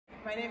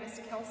My name is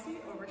Kelsey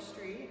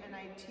Overstreet, and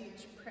I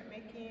teach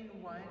printmaking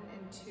 1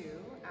 and 2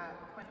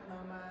 at Point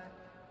Loma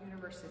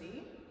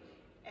University.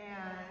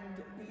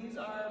 And these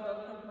are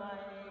both of my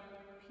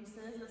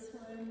pieces. This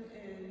one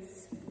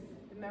is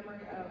The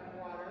Memory of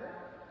Water,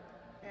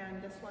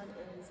 and this one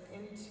is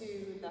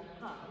Into the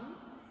Hum.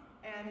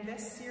 And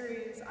this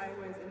series I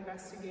was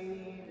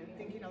investigating and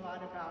thinking a lot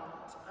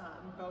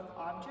about both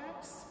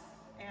objects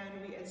and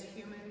we as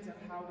humans and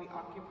how we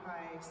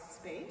occupy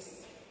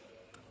space.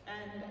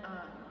 And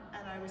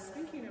I was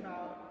thinking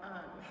about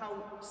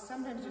how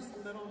sometimes just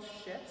little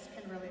shifts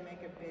can really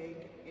make a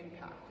big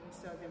impact. And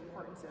so the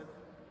importance of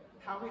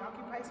how we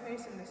occupy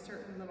space and the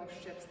certain little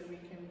shifts that we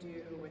can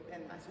do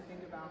within that. So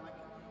think about like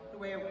the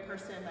way a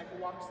person like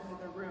walks into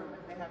the room,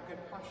 if they have good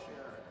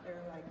posture,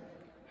 they're like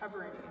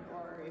hovering,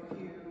 or if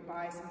you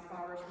buy some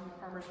flowers from the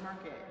farmer's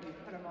market and you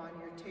put them on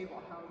your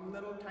table, how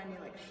little tiny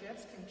like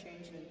shifts can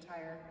change an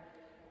entire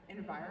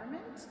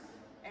environment.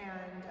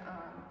 And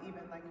even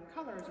like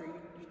colors, or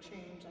you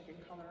change like a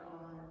color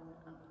on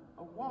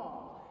a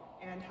wall,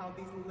 and how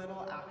these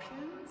little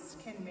actions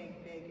can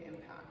make big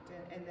impact.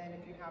 And then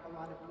if you have a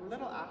lot of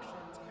little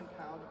actions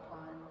compiled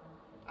upon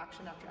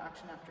action after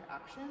action after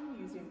action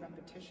using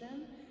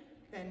repetition,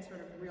 then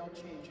sort of real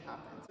change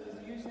happens. So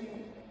it's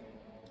using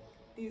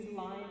these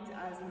lines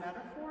as a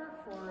metaphor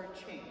for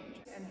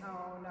change, and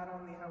how not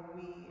only how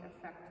we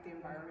affect the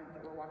environment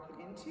that we're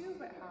walking into,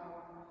 but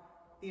how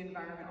the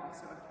environment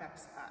also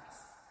affects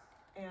us.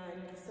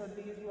 And so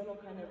these little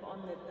kind of,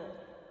 on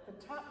the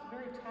top,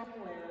 very top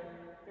layer,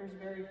 there's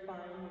very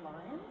fine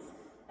lines,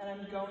 and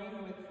I'm going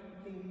with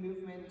the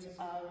movement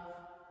of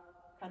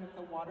kind of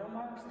the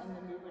watermarks and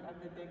the movement of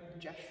the big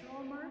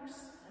gestural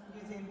marks.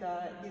 I'm using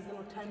these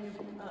little tiny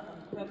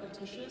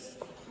repetitious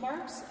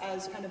marks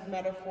as kind of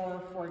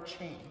metaphor for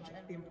change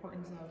and the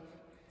importance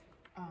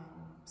of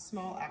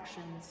small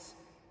actions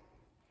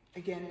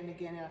again and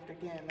again after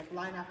again, like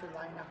line after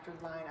line after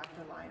line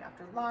after line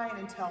after line,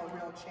 until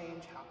real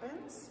change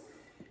happens.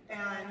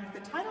 And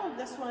the title of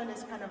this one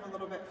is kind of a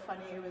little bit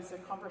funny. It was a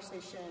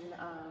conversation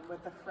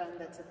with a friend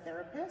that's a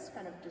therapist,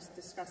 kind of just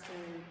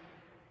discussing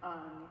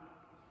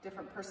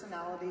different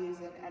personalities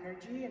and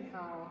energy, and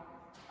how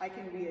I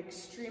can be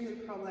extremely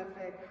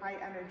prolific, high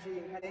energy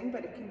and heading,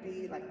 but it can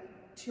be like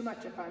too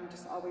much if I'm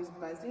just always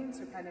buzzing.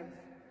 So kind of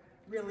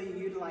really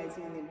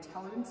utilizing the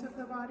intelligence of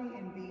the body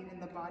and being in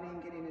the body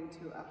and getting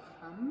into a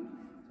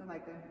hum. So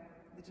like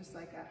just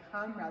like a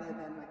hum rather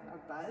than like a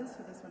buzz.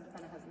 So this one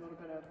kind of has a little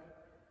bit of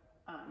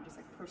just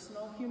like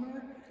personal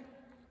humor.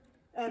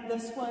 And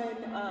this one,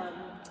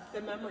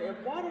 The Memory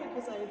of Water,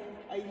 because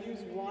I use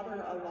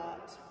water a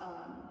lot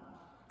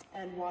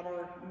and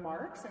water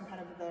marks and kind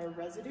of the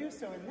residue.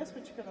 So in this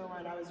particular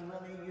one, I was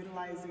really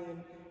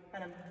utilizing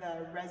kind of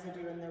the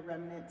residue and the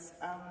remnants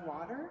of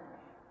water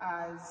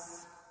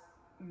as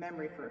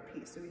memory for a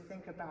piece. So we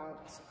think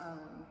about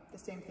the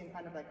same thing,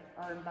 kind of like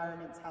our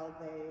environments, how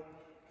they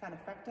can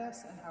affect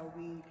us and how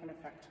we can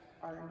affect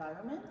our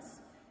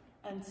environments.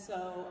 And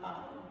so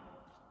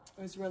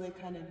it was really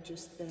kind of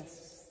just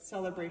this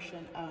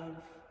celebration of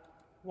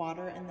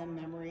water and the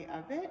memory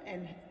of it,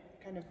 and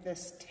kind of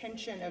this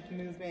tension of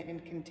movement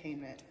and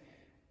containment,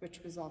 which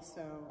was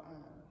also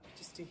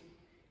just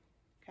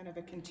kind of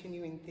a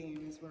continuing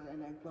theme as we're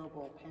in a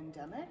global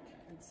pandemic.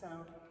 And so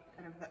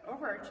kind of the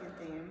overarching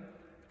theme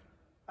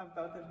of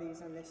both of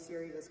these in this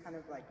series is kind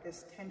of like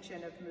this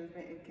tension of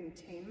movement and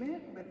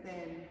containment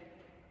within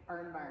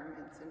our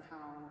environments and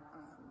how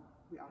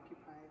we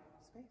occupy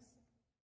space.